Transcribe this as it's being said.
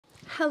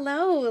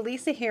Hello,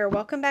 Lisa here.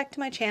 Welcome back to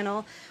my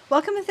channel.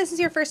 Welcome if this is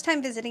your first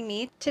time visiting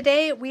me.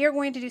 Today we are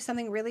going to do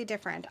something really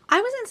different.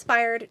 I was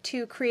inspired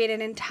to create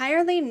an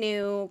entirely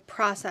new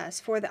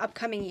process for the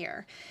upcoming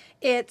year.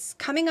 It's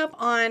coming up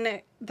on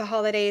the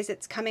holidays,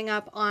 it's coming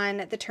up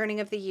on the turning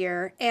of the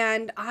year,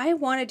 and I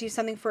want to do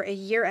something for a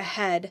year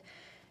ahead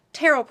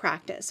tarot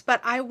practice,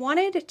 but I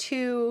wanted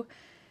to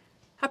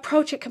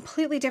approach it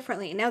completely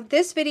differently. Now,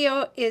 this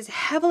video is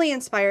heavily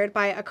inspired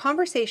by a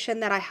conversation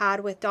that I had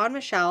with Dawn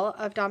Michelle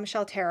of Dawn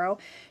Michelle Tarot.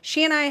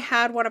 She and I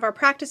had one of our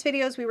practice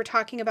videos. We were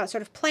talking about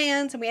sort of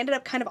plans, and we ended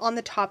up kind of on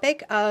the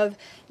topic of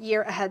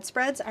year ahead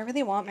spreads. I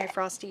really want my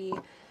frosty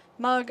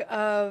nug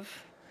of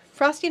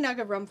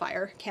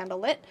Rumfire candle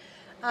lit.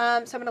 So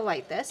I'm going to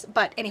light this.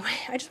 But anyway,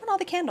 I just want all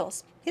the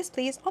candles. Yes,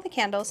 please, all the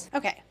candles.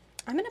 Okay,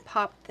 I'm going to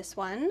pop this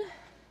one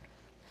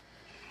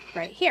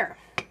right here.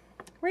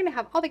 We're going to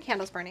have all the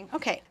candles burning.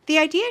 Okay. The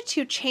idea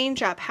to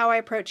change up how I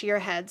approach year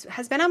aheads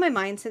has been on my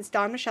mind since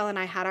Dawn Michelle and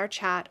I had our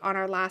chat on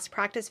our last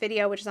practice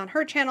video, which is on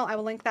her channel. I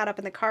will link that up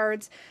in the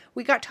cards.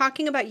 We got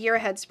talking about year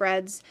ahead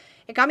spreads.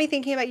 It got me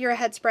thinking about year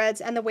ahead spreads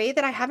and the way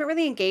that I haven't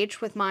really engaged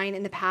with mine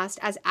in the past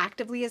as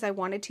actively as I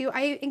wanted to.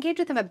 I engage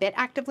with them a bit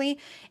actively.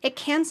 It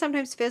can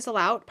sometimes fizzle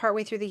out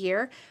partway through the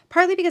year,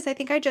 partly because I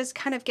think I just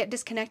kind of get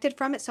disconnected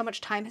from it. So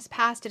much time has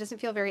passed. It doesn't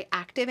feel very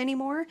active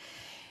anymore.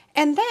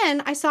 And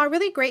then I saw a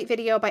really great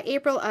video by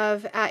April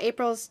of I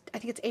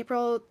think it's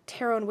April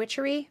Tarot and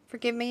Witchery.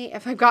 Forgive me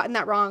if I've gotten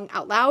that wrong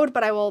out loud,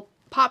 but I will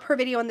pop her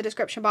video in the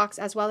description box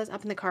as well as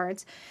up in the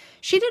cards.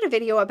 She did a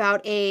video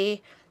about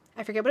I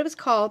forget what it was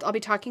called. I'll be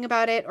talking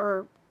about it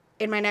or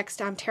in my next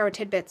Tarot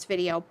Tidbits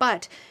video,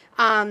 but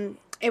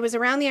it was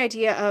around the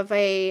idea of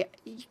a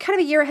kind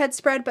of a year ahead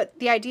spread, but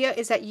the idea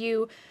is that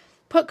you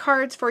put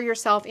cards for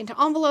yourself into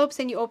envelopes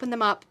and you open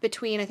them up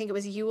between, I think it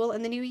was Yule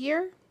and the New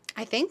Year,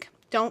 I think.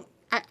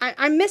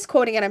 I'm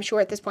misquoting it, I'm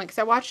sure, at this point, because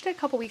I watched it a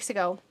couple weeks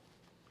ago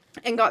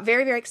and got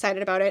very, very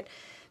excited about it.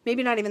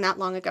 Maybe not even that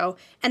long ago.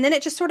 And then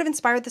it just sort of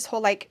inspired this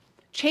whole, like,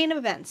 chain of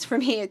events for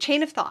me, a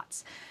chain of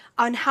thoughts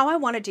on how I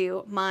want to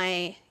do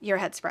my year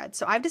ahead spread.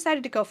 So I've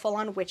decided to go full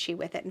on witchy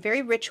with it and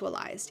very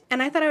ritualized.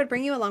 And I thought I would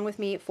bring you along with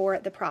me for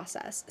the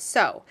process.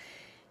 So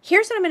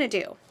here's what I'm going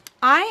to do.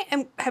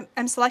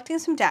 I'm selecting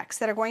some decks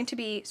that are going to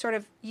be sort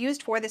of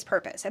used for this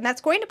purpose. And that's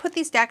going to put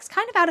these decks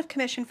kind of out of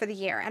commission for the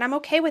year. And I'm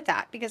okay with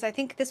that because I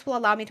think this will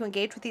allow me to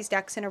engage with these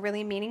decks in a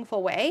really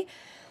meaningful way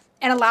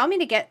and allow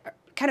me to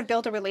kind of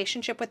build a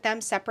relationship with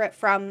them separate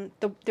from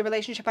the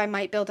relationship I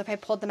might build if I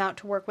pulled them out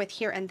to work with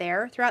here and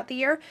there throughout the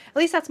year. At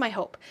least that's my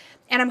hope.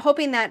 And I'm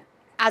hoping that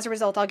as a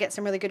result, I'll get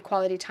some really good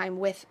quality time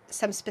with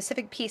some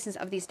specific pieces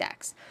of these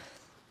decks.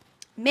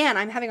 Man,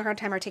 I'm having a hard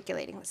time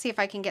articulating. Let's see if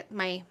I can get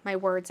my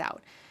words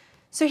out.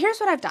 So here's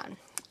what I've done.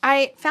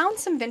 I found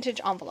some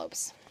vintage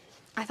envelopes.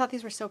 I thought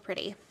these were so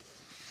pretty.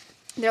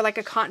 They're like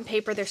a cotton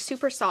paper. They're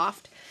super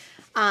soft.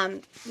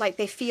 Like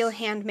they feel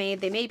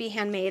handmade. They may be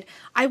handmade.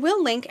 I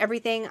will link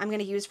everything I'm going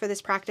to use for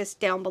this practice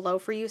down below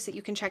for you so that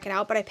you can check it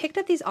out. But I picked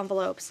up these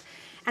envelopes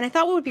and I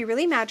thought what would be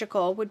really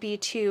magical would be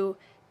to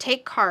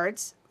take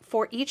cards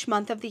for each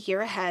month of the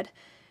year ahead,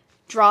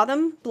 draw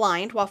them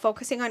blind while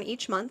focusing on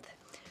each month,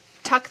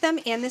 tuck them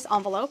in this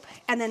envelope,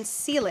 and then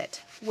seal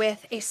it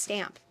with a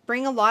stamp.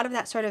 Bring a lot of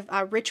that sort of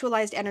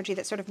ritualized energy,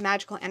 that sort of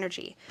magical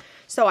energy.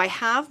 So I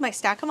have my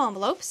stack of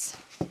envelopes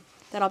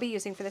that I'll be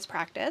using for this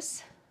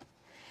practice.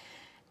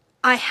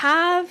 I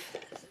have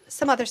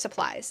some other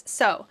supplies.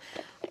 So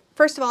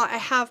first of all, I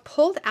have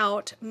pulled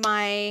out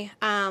my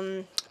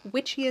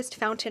witchiest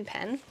fountain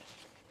pen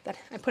that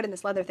I put in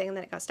this leather thing and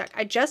then it got stuck.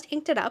 I just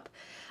inked it up.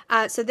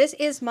 So this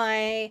is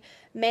my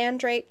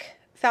Mandrake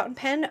fountain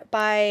pen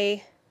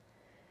by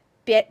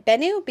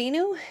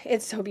Benu.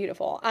 It's so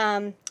beautiful.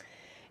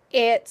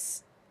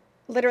 It's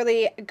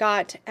literally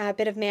got a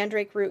bit of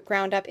mandrake root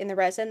ground up in the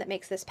resin that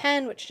makes this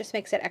pen, which just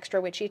makes it extra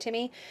witchy to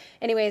me.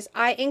 Anyways,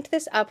 I inked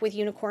this up with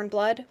unicorn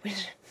blood,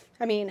 which,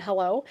 I mean,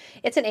 hello.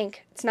 It's an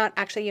ink. It's not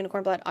actually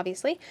unicorn blood,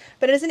 obviously,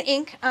 but it is an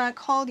ink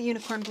called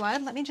unicorn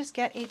blood. Let me just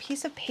get a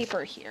piece of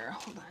paper here.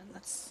 Hold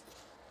on,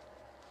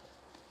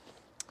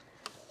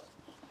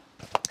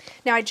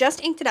 Now, I just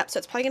inked it up, so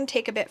it's probably going to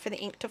take a bit for the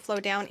ink to flow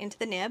down into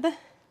the nib.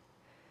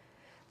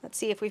 Let's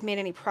see if we've made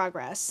any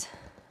progress.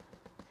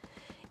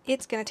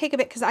 It's going to take a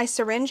bit because I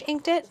syringe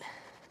inked it.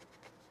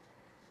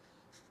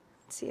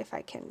 Let's see if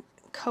I can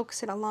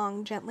coax it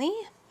along gently.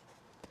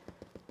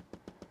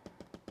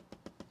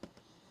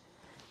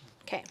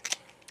 Okay,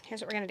 here's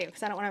what we're going to do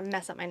because I don't want to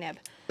mess up my nib.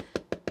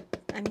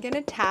 I'm going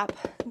to tap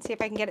and see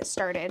if I can get it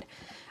started.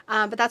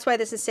 But that's why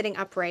this is sitting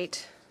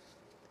upright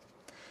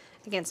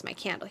against my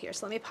candle here.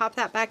 So let me pop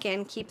that back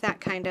in, keep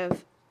that kind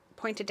of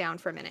pointed down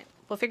for a minute.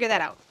 We'll figure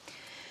that out.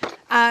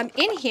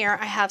 In here,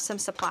 I have some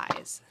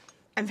supplies.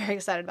 I'm very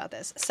excited about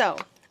this. So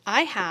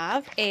I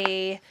have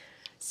a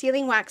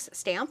sealing wax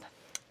stamp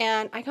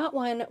and I got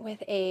one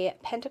with a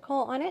pentacle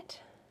on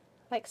it,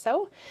 like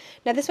so.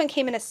 Now this one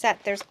came in a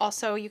set. There's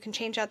also, you can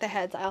change out the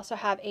heads. I also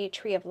have a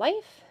tree of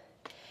life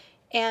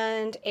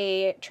and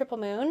a triple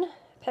moon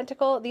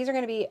pentacle. These are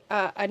going to be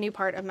a new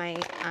part of my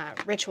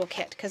ritual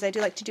kit because I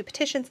do like to do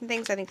petitions and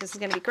things. I think this is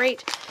going to be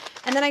great.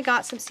 And then I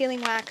got some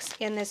sealing wax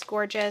in this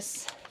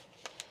gorgeous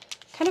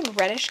kind of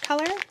reddish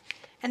color.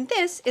 And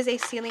this is a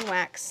sealing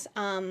wax,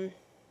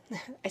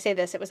 I say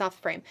this, it was off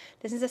frame.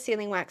 This is a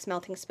sealing wax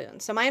melting spoon.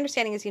 So my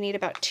understanding is you need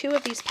about 2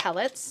 of these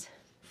pellets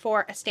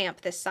for a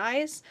stamp this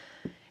size.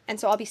 And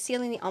so I'll be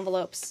sealing the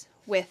envelopes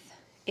with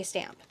a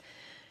stamp.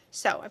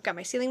 So I've got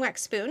my sealing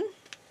wax spoon,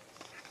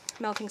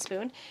 melting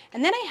spoon.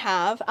 And then I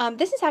have,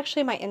 this is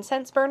actually my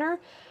incense burner,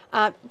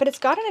 but it's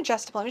got an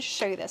adjustable, let me just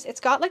show you this. It's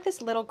got like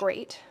this little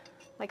grate,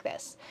 like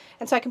this.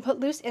 And so I can put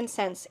loose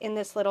incense in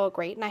this little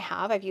grate, and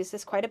I've used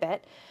this quite a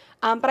bit.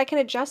 But I can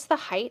adjust the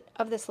height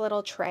of this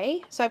little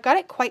tray. So I've got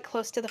it quite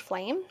close to the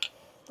flame.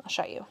 I'll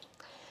show you.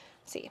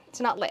 See, it's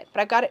not lit,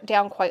 but I've got it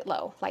down quite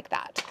low, like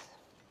that.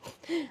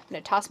 I'm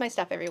gonna toss my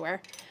stuff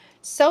everywhere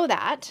so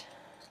that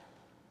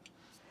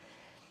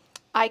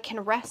I can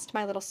rest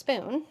my little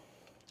spoon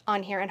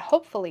on here and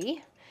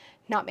hopefully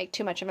not make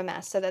too much of a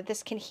mess so that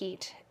this can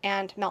heat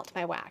and melt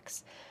my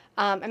wax.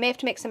 I may have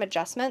to make some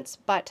adjustments,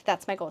 but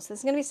that's my goal. So this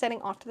is gonna be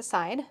setting off to the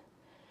side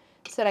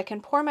so that I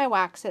can pour my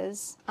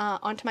waxes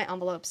onto my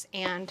envelopes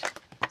and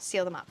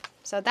seal them up.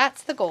 So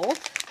that's the goal.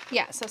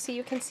 Yeah, so see,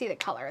 you can see the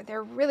color.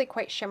 They're really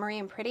quite shimmery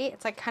and pretty.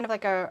 It's like kind of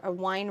like a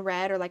wine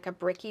red or like a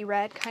bricky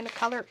red kind of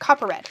color.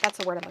 Copper red, that's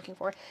the word I'm looking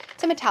for.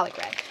 It's a metallic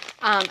red.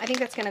 I think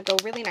that's gonna go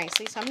really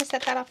nicely. So I'm gonna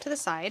set that off to the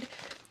side.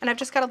 And I've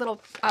just got a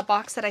little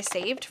box that I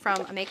saved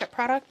from a makeup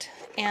product.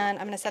 And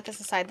I'm gonna set this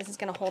aside. This is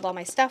gonna hold all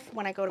my stuff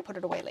when I go to put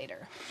it away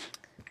later.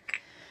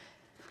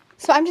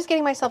 So I'm just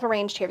getting myself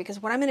arranged here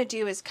because what I'm going to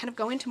do is kind of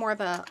go into more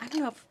of a, I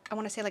don't know if I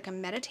want to say like a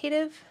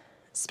meditative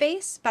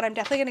space, but I'm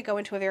definitely going to go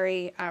into a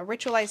very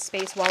ritualized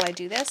space while I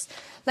do this.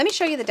 Let me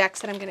show you the decks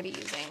that I'm going to be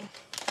using.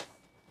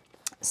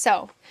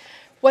 So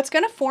what's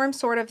going to form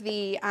sort of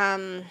the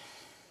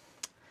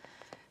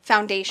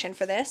foundation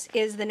for this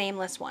is the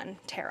Nameless One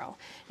Tarot.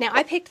 Now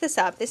I picked this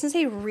up. This is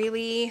a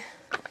really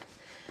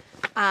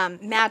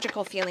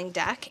magical feeling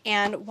deck,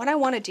 and what I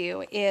want to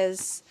do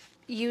is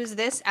use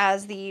this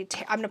as the,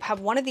 I'm going to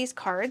have one of these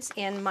cards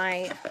in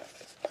my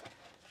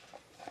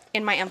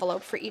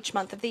envelope for each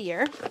month of the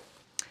year.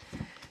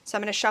 So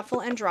I'm going to shuffle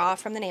and draw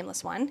from the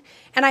Nameless One.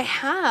 And I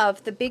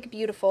have the big,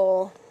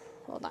 beautiful,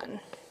 hold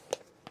on.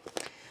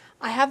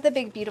 I have the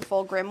big,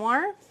 beautiful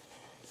grimoire,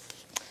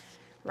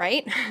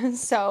 right?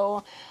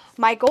 So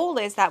my goal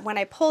is that when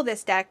I pull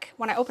this deck,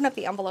 when I open up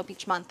the envelope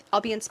each month,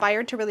 I'll be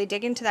inspired to really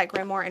dig into that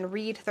grimoire and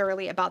read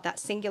thoroughly about that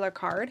singular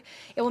card.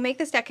 It will make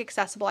this deck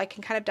accessible. I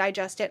can kind of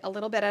digest it a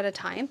little bit at a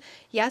time.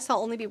 Yes,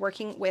 I'll only be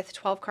working with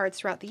 12 cards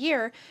throughout the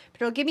year,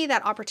 but it'll give me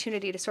that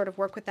opportunity to sort of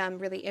work with them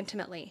really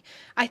intimately.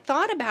 I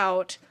thought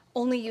about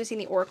only using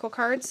the Oracle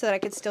cards so that I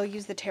could still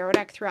use the tarot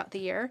deck throughout the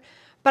year.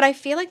 But I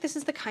feel like this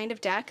is the kind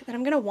of deck that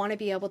I'm going to want to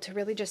be able to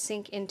really just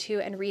sink into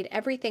and read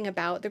everything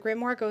about. The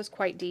grimoire goes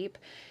quite deep,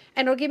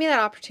 and it'll give me that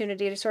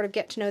opportunity to sort of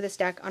get to know this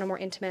deck on a more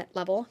intimate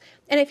level.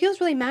 And it feels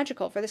really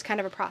magical for this kind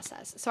of a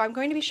process. So I'm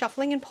going to be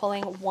shuffling and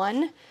pulling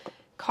one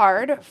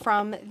card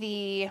from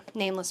the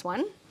Nameless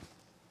One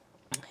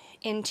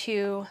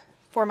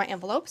for my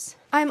envelopes.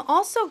 I'm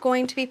also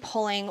going to be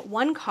pulling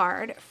one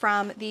card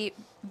from the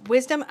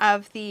Wisdom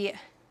of the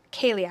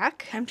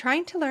Cailleach. I'm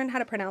trying to learn how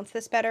to pronounce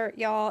this better,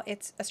 y'all.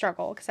 It's a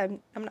struggle because I'm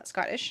not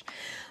Scottish.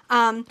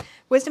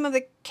 Wisdom of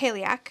the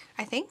Cailleach,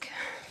 I think.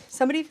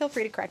 Somebody feel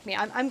free to correct me.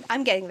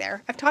 I'm getting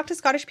there. I've talked to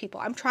Scottish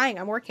people. I'm trying.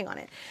 I'm working on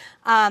it.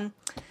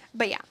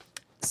 But yeah.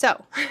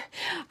 So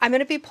I'm going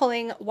to be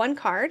pulling one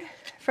card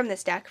from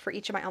this deck for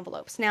each of my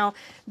envelopes. Now,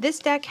 this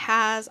deck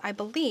has, I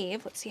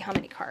believe, let's see how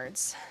many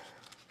cards.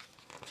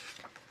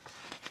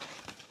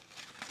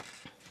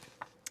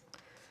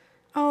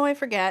 Oh, I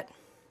forget.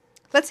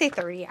 Let's say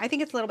 30. I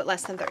think it's a little bit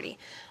less than 30.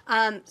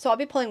 So I'll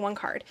be pulling one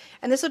card.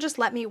 And this will just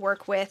let me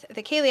work with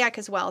the Cailleach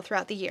as well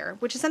throughout the year,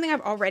 which is something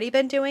I've already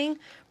been doing,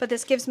 but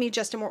this gives me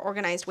just a more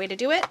organized way to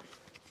do it.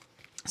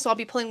 So I'll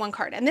be pulling one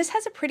card. And this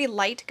has a pretty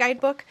light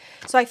guidebook.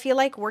 So I feel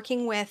like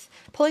working with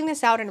pulling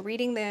this out and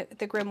reading the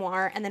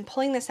grimoire and then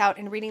pulling this out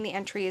and reading the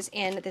entries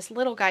in this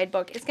little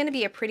guidebook is going to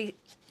be a pretty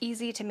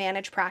easy to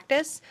manage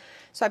practice.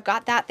 So I've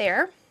got that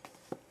there.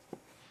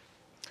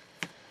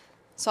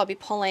 So I'll be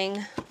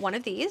pulling one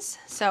of these.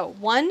 So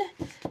one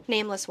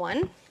Nameless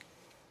One,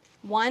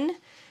 one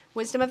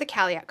Wisdom of the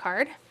Cailleach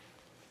card.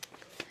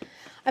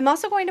 I'm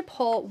also going to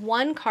pull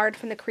one card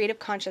from the Creative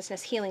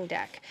Consciousness Healing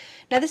deck.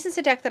 Now this is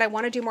a deck that I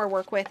want to do more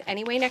work with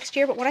anyway next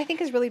year, but what I think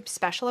is really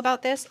special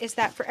about this is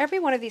that for every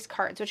one of these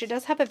cards, which it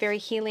does have a very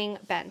healing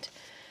bent,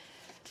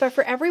 but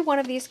for every one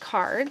of these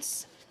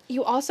cards,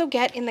 you also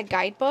get in the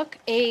guidebook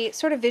a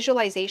sort of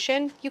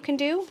visualization you can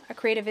do, a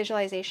creative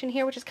visualization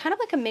here, which is kind of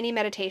like a mini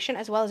meditation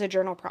as well as a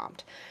journal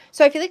prompt.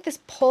 So I feel like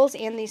this pulls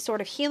in these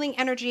sort of healing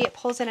energy. It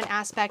pulls in an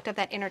aspect of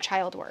that inner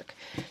child work.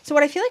 So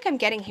what I feel like I'm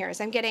getting here is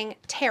I'm getting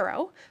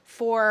tarot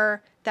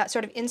for that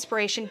sort of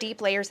inspiration, deep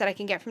layers that I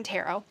can get from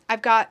tarot.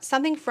 I've got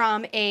something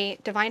from a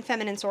divine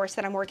feminine source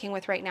that I'm working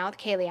with right now, the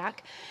Kaliak.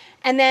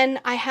 And then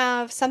I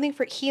have something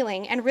for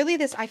healing. And really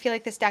this, I feel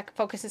like this deck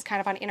focuses kind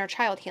of on inner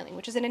child healing,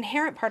 which is an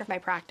inherent part of my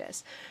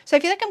practice. So I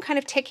feel like I'm kind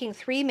of ticking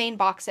 3 main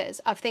boxes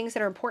of things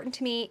that are important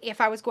to me if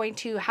I was going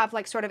to have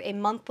like sort of a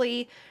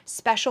monthly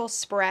special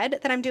spread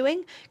that I'm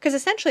doing. Because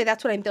essentially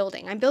that's what I'm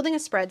building. I'm building a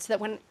spread so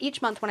that when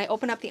each month, when I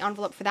open up the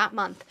envelope for that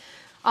month,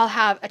 I'll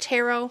have a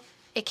tarot,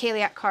 a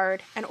Kaliak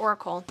card, an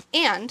oracle,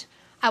 and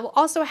I will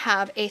also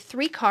have a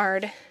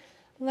 3-card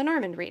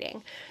Lenormand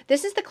reading.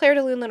 This is the Claire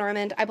de Lune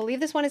Lenormand. I believe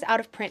this one is out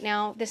of print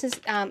now. This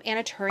is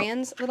Anna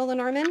Turian's little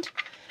Lenormand.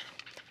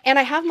 And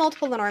I have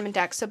multiple Lenormand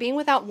decks, so being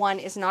without one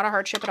is not a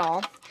hardship at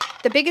all.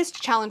 The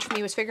biggest challenge for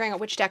me was figuring out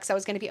which decks I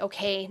was going to be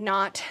okay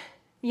not,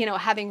 you know,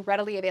 having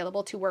readily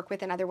available to work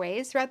with in other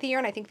ways throughout the year,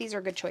 and I think these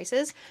are good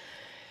choices.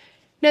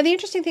 Now, the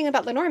interesting thing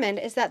about Lenormand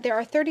is that there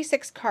are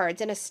 36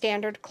 cards in a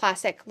standard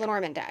classic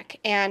Lenormand deck,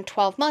 and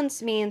 12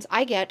 months means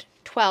I get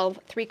 12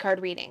 3-card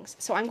readings.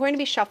 So I'm going to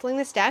be shuffling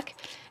this deck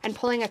and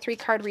pulling a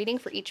 3-card reading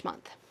for each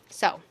month.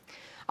 So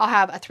I'll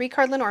have a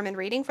 3-card Lenormand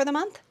reading for the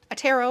month, a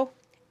tarot,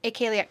 a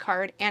Kaliak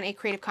card, and a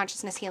creative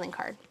consciousness healing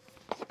card.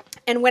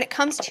 And when it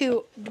comes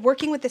to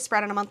working with this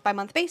spread on a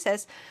month-by-month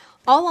basis,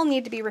 all I'll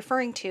need to be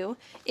referring to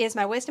is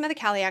my Wisdom of the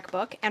Kaliak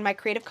book and my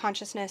Creative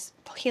Consciousness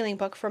healing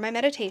book for my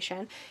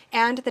meditation,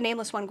 and the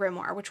Nameless One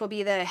Grimoire, which will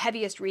be the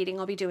heaviest reading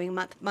I'll be doing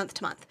month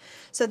to month.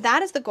 So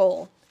that is the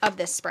goal of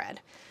this spread.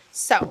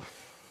 So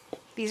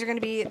these are going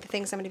to be the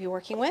things I'm going to be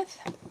working with.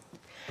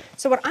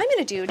 So what I'm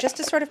going to do, just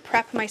to sort of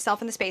prep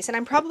myself in the space, and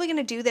I'm probably going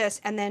to do this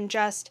and then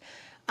just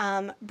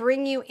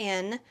bring you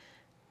in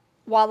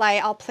while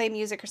I'll play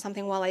music or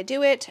something while I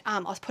do it.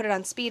 I'll put it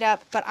on speed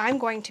up, but I'm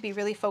going to be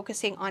really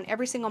focusing on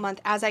every single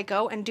month as I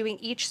go and doing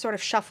each sort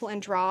of shuffle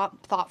and draw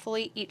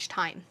thoughtfully each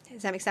time.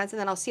 Does that make sense? And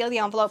then I'll seal the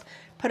envelope,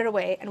 put it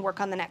away, and work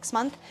on the next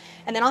month.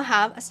 And then I'll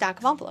have a stack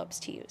of envelopes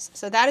to use.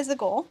 So that is the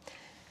goal.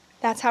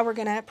 That's how we're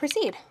going to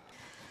proceed.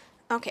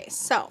 Okay,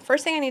 so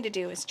first thing I need to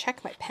do is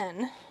check my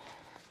pen.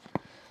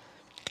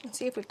 Let's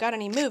see if we've got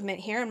any movement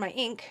here in my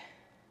ink.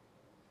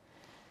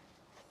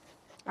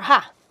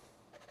 Aha!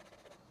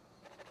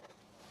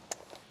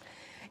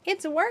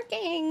 It's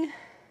working!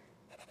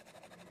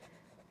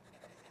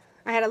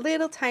 I had a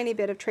little tiny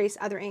bit of trace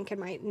other ink in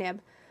my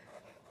nib.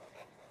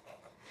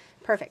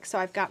 Perfect. So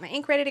I've got my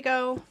ink ready to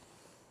go,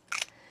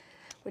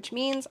 which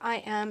means I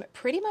am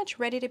pretty much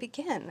ready to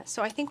begin.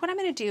 So I think what I'm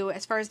going to do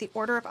as far as the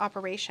order of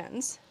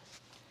operations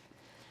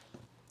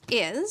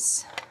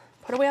is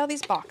put away all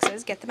these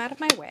boxes, get them out of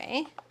my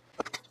way.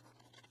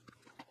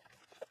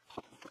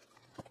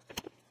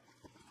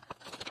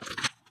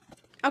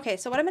 Okay,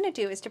 so what I'm going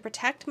to do is to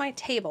protect my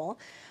table,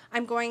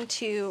 I'm going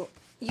to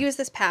use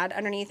this pad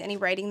underneath any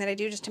writing that I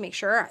do just to make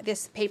sure.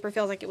 This paper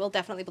feels like it will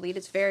definitely bleed.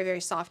 It's very,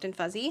 very soft and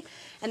fuzzy.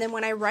 And then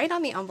when I write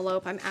on the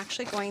envelope, I'm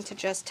actually going to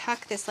just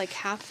tuck this like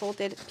half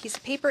folded piece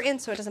of paper in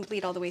so it doesn't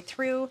bleed all the way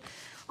through.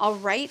 I'll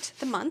write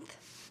the month.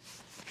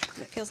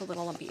 It feels a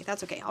little lumpy.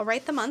 That's okay. I'll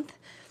write the month.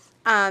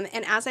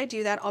 And as I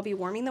do that, I'll be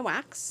warming the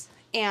wax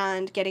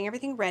and getting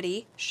everything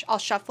ready. I'll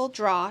shuffle,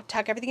 draw,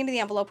 tuck everything into the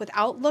envelope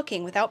without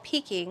looking, without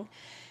peeking.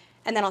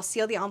 And then I'll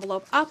seal the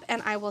envelope up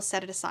and I will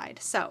set it aside.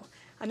 So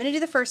I'm going to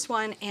do the first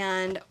one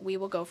and we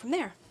will go from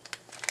there.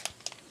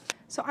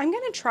 So I'm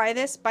going to try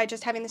this by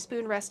just having the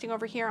spoon resting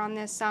over here on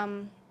this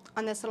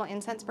little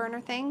incense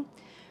burner thing.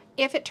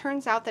 If it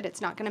turns out that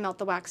it's not going to melt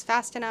the wax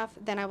fast enough,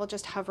 then I will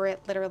just hover it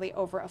literally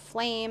over a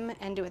flame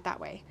and do it that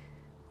way,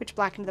 which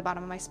blackened the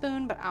bottom of my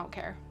spoon, but I don't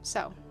care.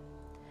 So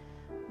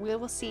we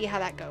will see how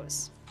that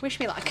goes. Wish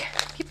me luck.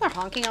 People are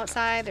honking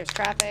outside. There's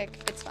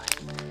traffic. It's fine.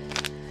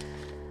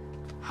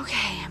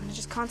 Okay, I'm gonna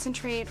just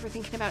concentrate. We're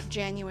thinking about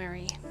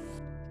January.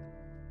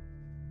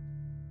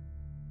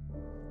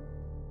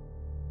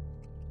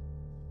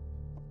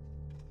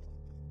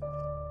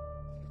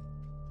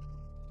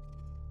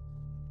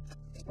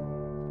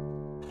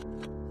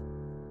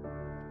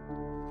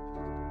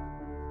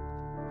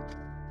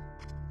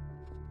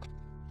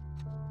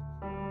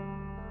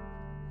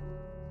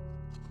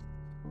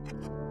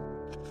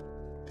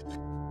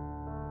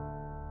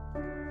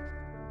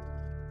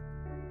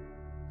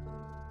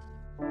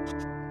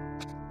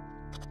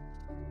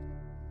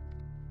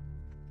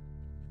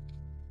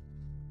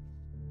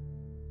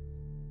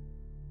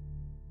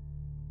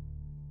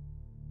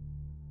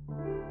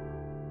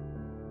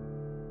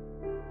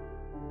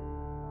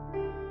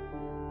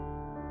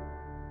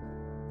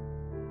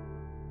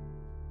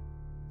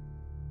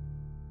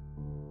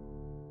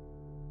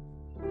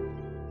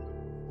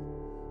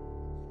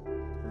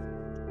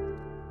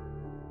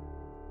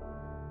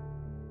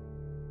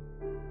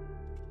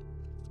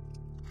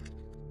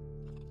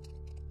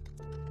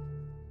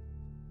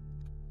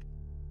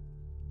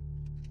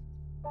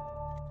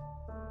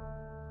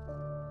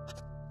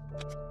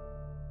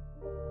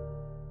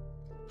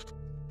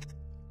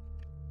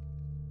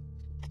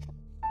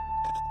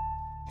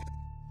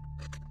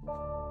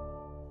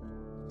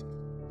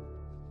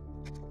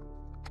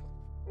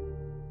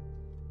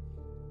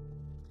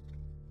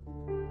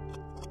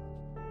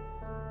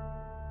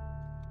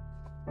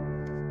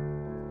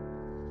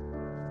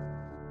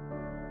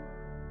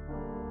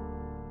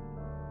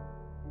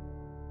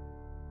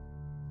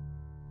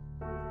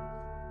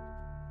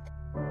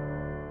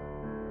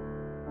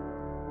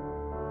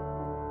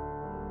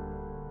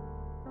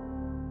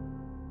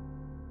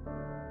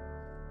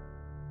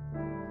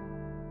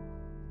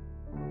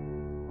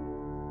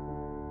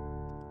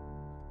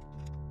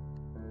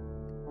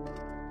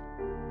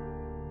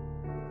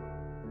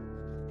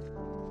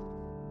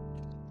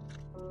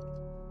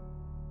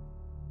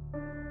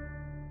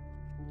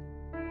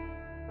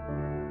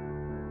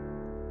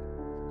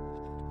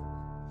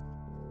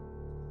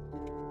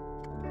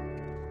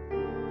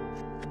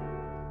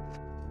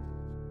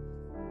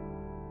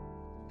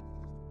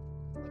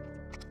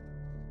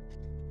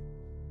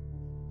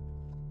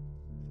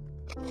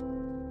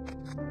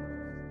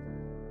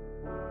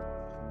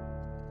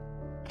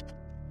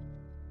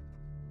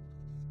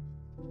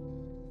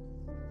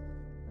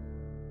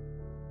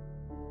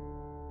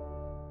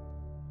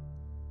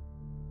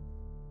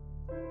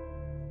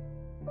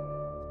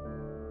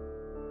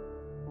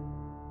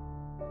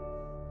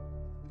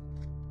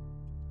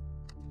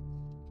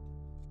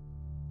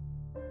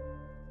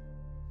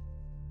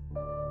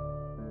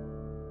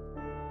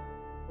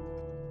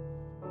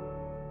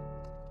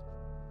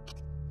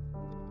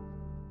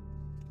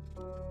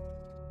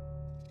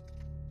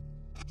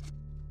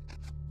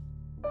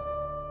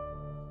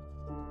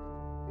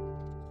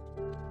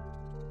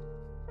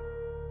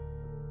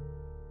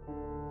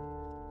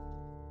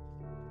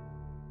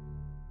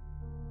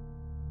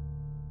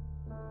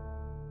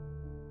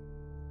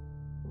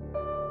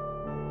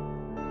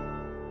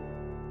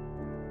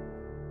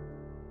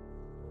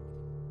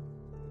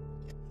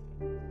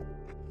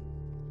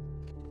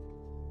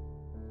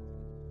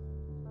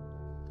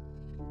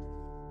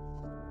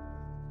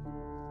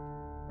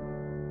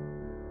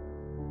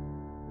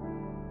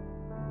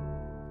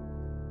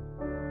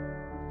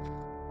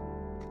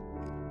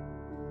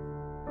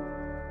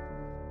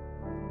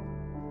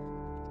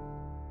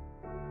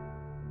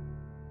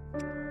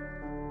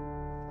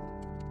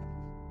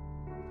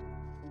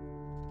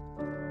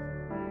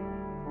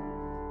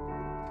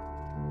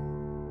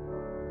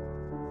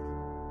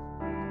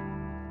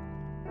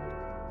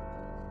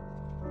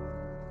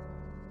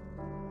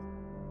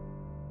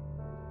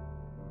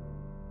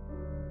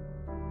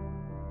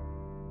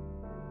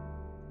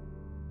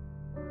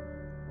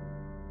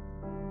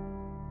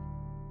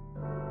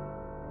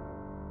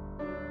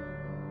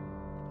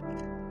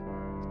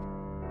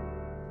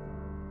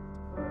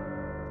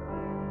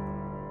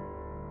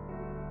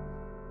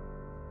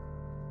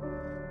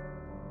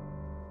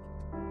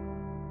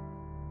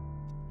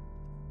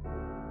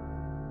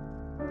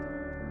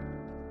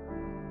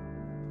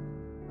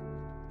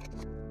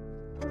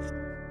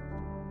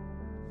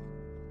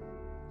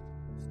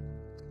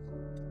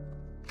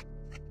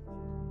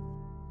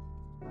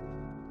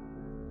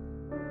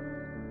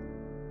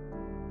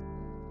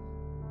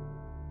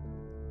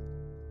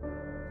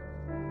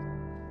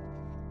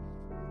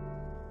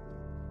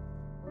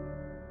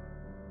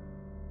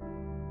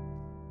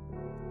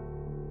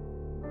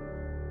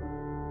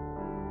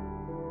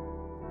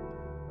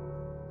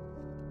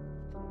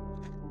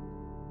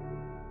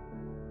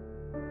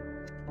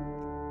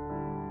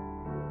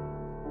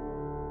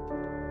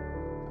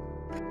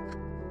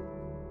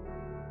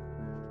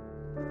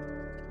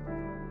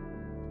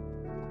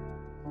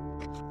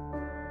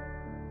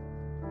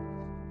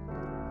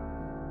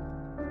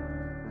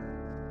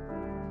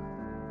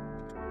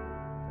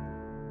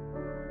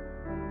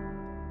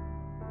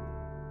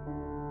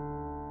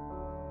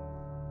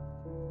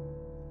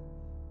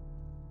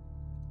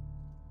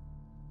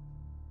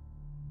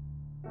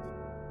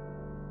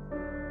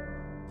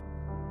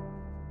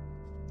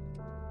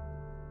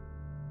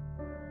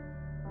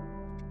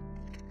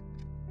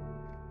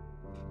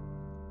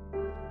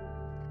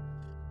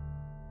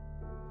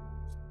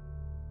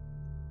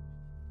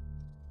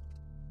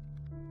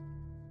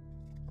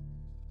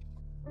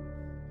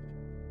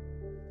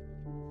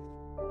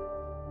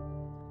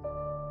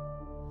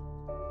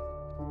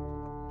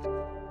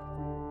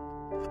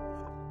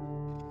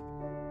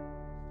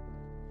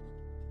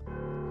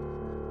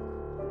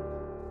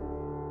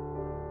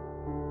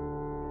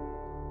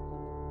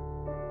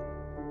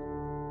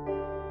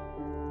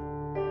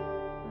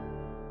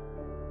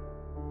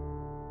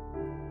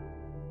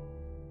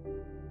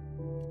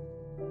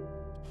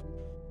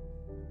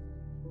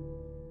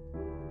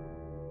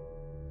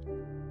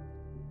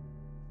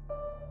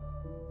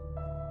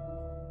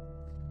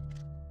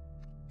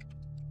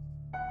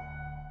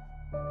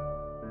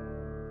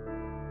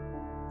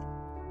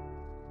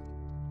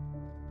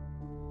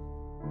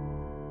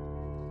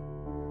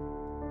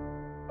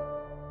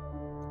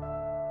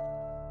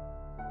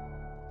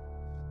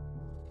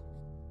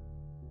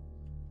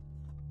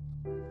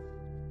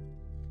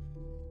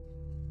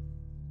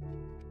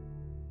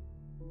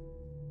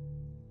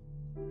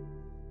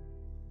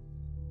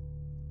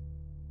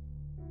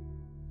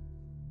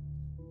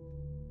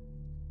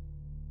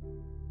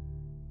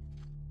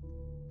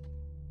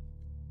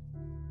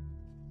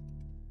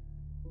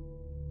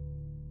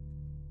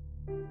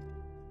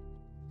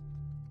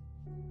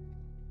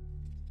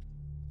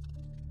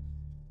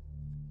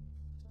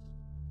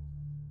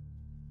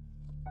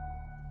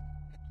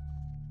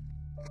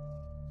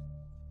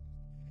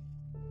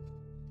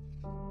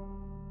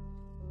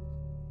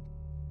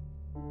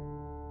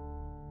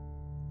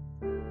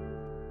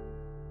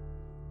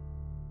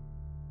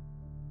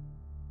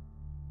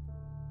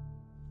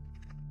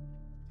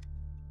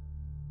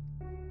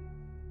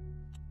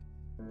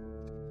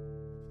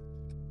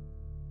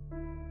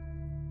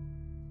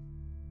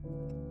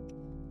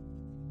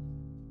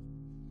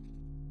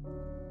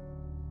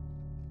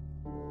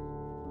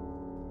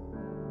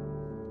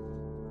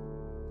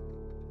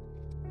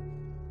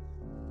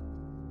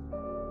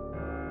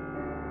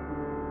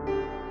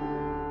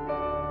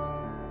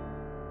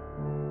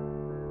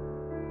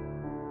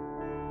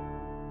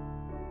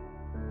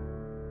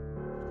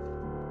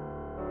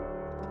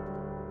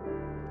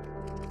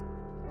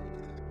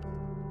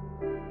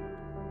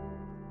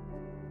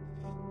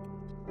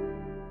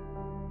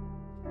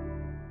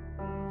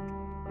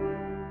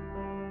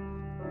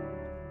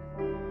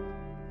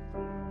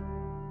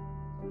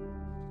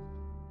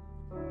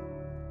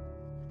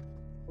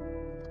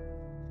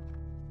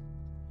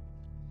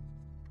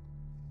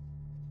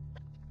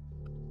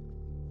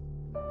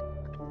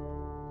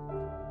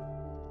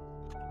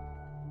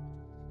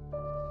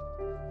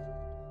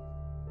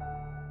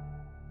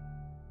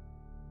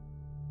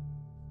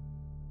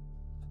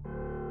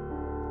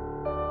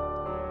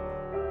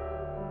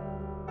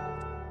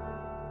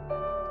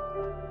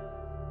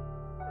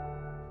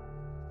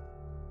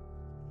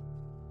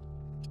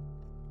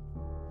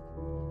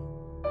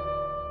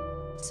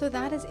 So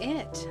that is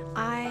it.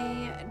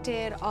 I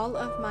did all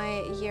of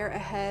my year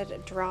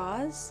ahead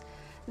draws.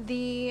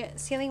 The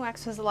sealing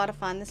wax was a lot of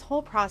fun. This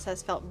whole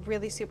process felt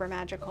really super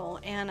magical,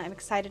 and I'm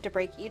excited to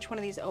break each one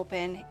of these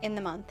open in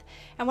the month.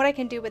 And what I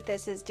can do with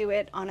this is do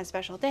it on a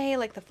special day,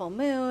 like the full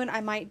moon.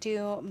 I might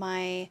do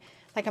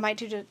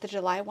the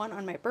July one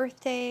on my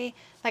birthday.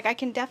 Like, I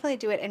can definitely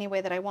do it any way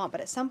that I want,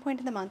 but at some point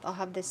in the month I'll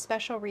have this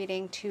special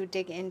reading to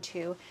dig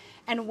into.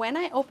 And when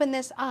I open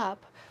this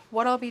up,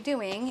 what I'll be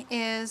doing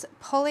is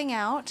pulling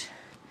out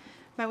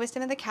my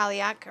Wisdom of the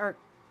Caliac, or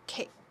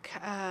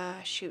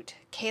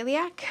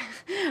Caliac.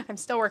 I'm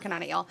still working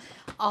on it, y'all.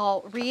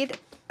 I'll read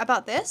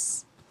about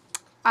this.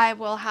 I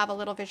will have a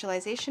little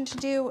visualization to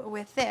do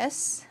with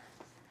this.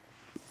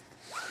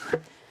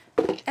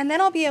 And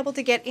then I'll be able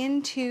to get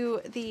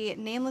into the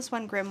Nameless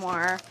One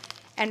grimoire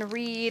and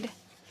read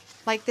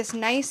like this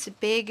nice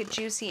big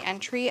juicy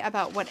entry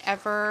about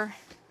whatever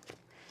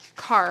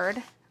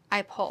card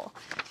I pull.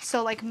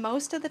 So like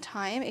most of the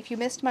time, if you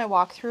missed my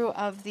walkthrough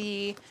of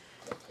the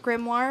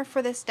grimoire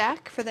for this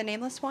deck, for the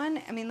Nameless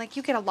One, I mean, like,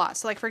 you get a lot.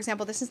 So like, for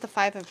example, this is the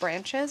Five of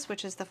Branches,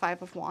 which is the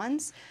Five of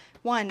Wands.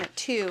 1,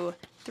 2,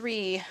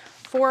 3,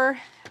 4,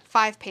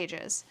 5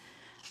 pages.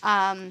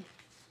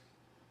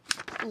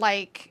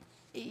 Like,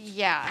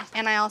 yeah.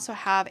 And I also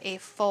have a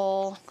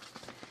full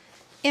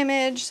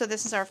image. So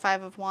this is our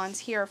Five of Wands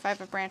here,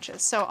 Five of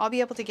Branches. So I'll be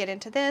able to get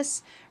into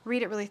this,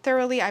 read it really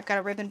thoroughly. I've got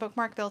a ribbon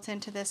bookmark built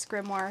into this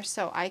grimoire,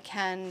 so I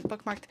can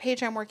bookmark the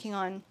page I'm working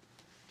on.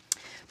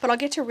 But I'll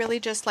get to really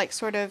just like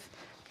sort of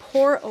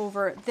pour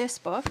over this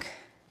book,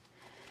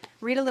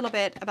 read a little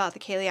bit about the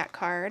Caliac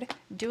card,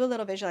 do a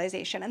little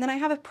visualization, and then I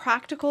have a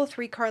practical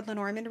 3-card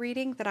Lenormand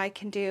reading that I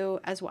can do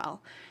as well.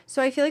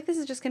 So I feel like this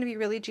is just going to be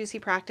really juicy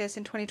practice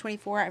in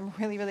 2024. I'm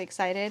really, really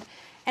excited.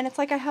 And it's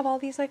like I have all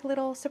these like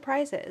little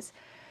surprises.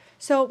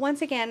 So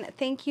once again,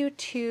 thank you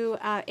to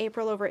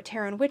April over at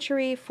Tarot and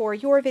Witchery for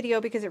your video,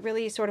 because it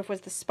really sort of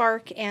was the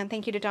spark. And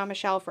thank you to Dawn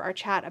Michelle for our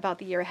chat about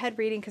the year ahead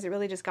reading, because it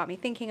really just got me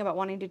thinking about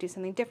wanting to do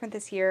something different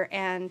this year.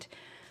 And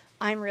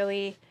I'm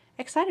really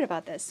excited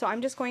about this. So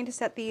I'm just going to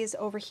set these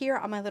over here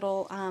on my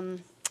little, I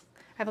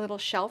have a little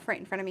shelf right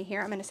in front of me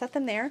here. I'm going to set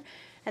them there.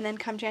 And then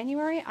come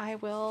January, I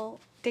will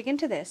dig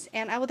into this.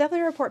 And I will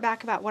definitely report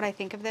back about what I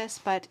think of this,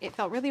 but it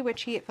felt really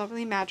witchy. It felt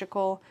really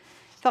magical.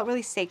 It felt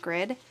really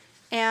sacred.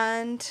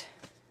 And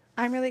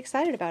I'm really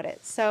excited about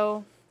it.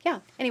 So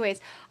yeah,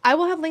 anyways, I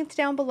will have linked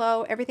down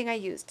below everything I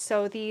used.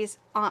 So these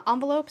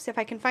envelopes, if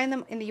I can find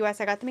them in the US,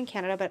 I got them in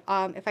Canada, but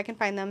if I can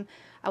find them,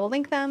 I will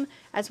link them,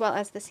 as well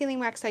as the sealing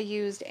wax I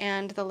used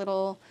and the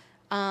little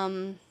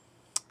stampy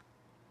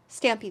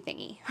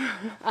thingy.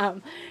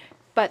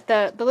 But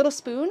the little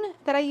spoon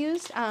that I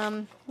used,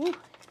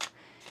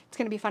 it's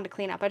going to be fun to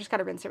clean up. I just got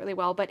to rinse it really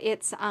well, but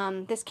it's,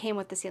 this came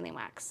with the sealing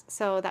wax.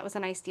 So that was a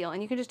nice deal.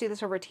 And you can just do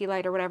this over a tea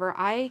light or whatever.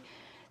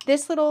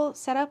 This little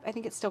setup, I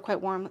think it's still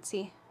quite warm. Let's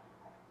see.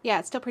 Yeah,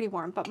 it's still pretty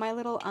warm, but my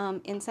little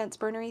incense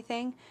burnery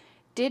thing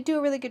did do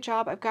a really good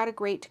job. I've got a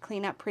grate to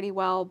clean up pretty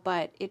well,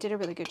 but it did a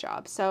really good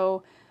job.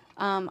 So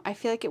I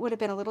feel like it would have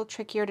been a little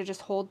trickier to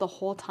just hold the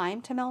whole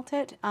time to melt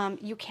it.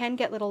 You can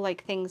get little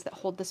like things that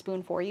hold the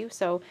spoon for you.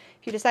 So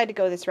if you decide to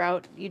go this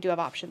route, you do have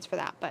options for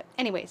that. But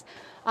anyways,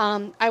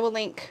 I will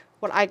link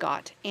what I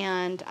got,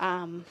 and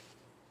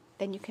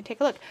then you can take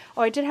a look.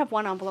 Oh, I did have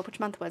one envelope. Which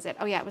month was it?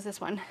 Oh yeah, it was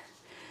this one.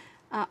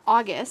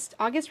 August.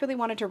 August really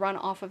wanted to run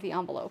off of the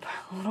envelope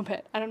a little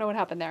bit. I don't know what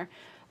happened there,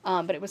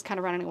 but it was kind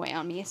of running away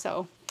on me.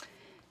 So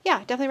yeah,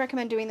 definitely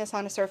recommend doing this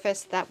on a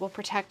surface that will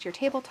protect your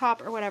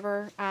tabletop or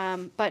whatever.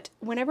 But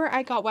whenever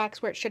I got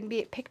wax where it shouldn't be,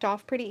 it picked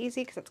off pretty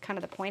easy, because that's kind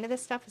of the point of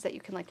this stuff, is that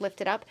you can like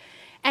lift it up.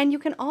 And you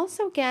can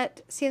also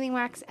get sealing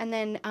wax, and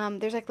then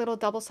there's like little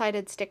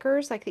double-sided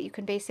stickers like that you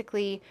can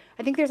basically,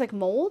 I think there's like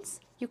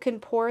molds you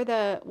can pour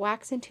the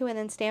wax into and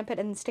then stamp it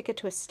and then stick it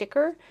to a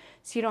sticker,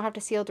 so you don't have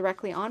to seal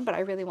directly on, but I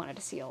really wanted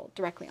to seal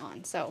directly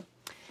on. So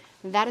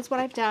that is what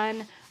I've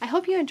done. I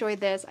hope you enjoyed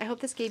this. I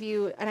hope this gave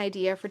you an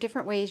idea for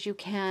different ways you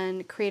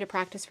can create a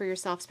practice for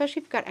yourself,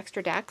 especially if you've got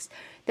extra decks.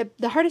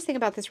 The hardest thing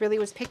about this really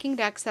was picking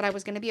decks that I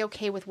was going to be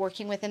okay with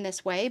working with in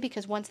this way,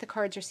 because once the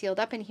cards are sealed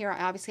up in here,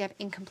 I obviously have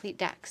incomplete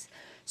decks.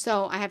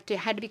 So I had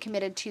to be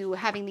committed to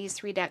having these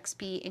 3 decks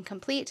be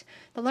incomplete.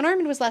 The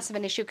Lenormand was less of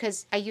an issue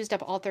because I used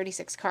up all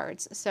 36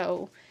 cards.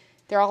 So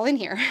they're all in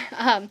here.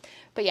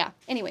 But yeah,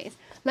 anyways,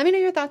 let me know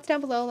your thoughts down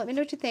below. Let me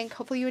know what you think.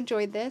 Hopefully you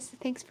enjoyed this.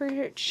 Thanks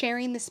for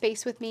sharing the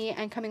space with me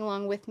and coming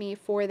along with me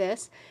for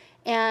this.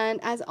 And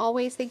as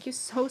always, thank you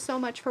so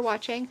much for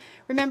watching.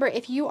 Remember,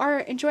 if you are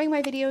enjoying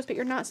my videos but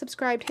you're not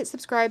subscribed, hit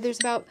subscribe. There's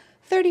about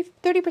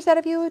 30%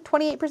 of you,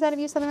 28% of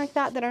you, something like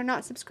that are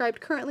not subscribed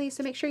currently,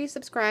 so make sure you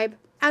subscribe.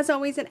 As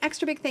always, an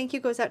extra big thank you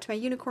goes out to my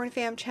Unicorn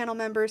Fam channel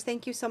members.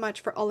 Thank you so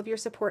much for all of your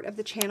support of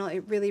the channel.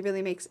 It really,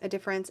 really makes a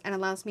difference and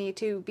allows me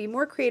to be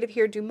more creative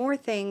here, do more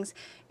things,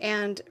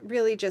 and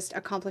really just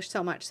accomplish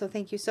so much. So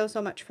thank you so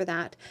much for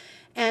that.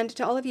 And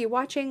to all of you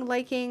watching,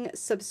 liking,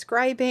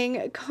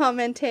 subscribing,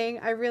 commenting,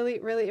 I really,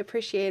 really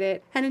appreciate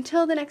it. And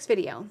until the next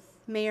video,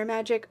 may your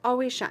magic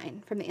always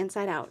shine from the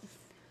inside out.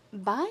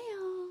 Bye, y'all.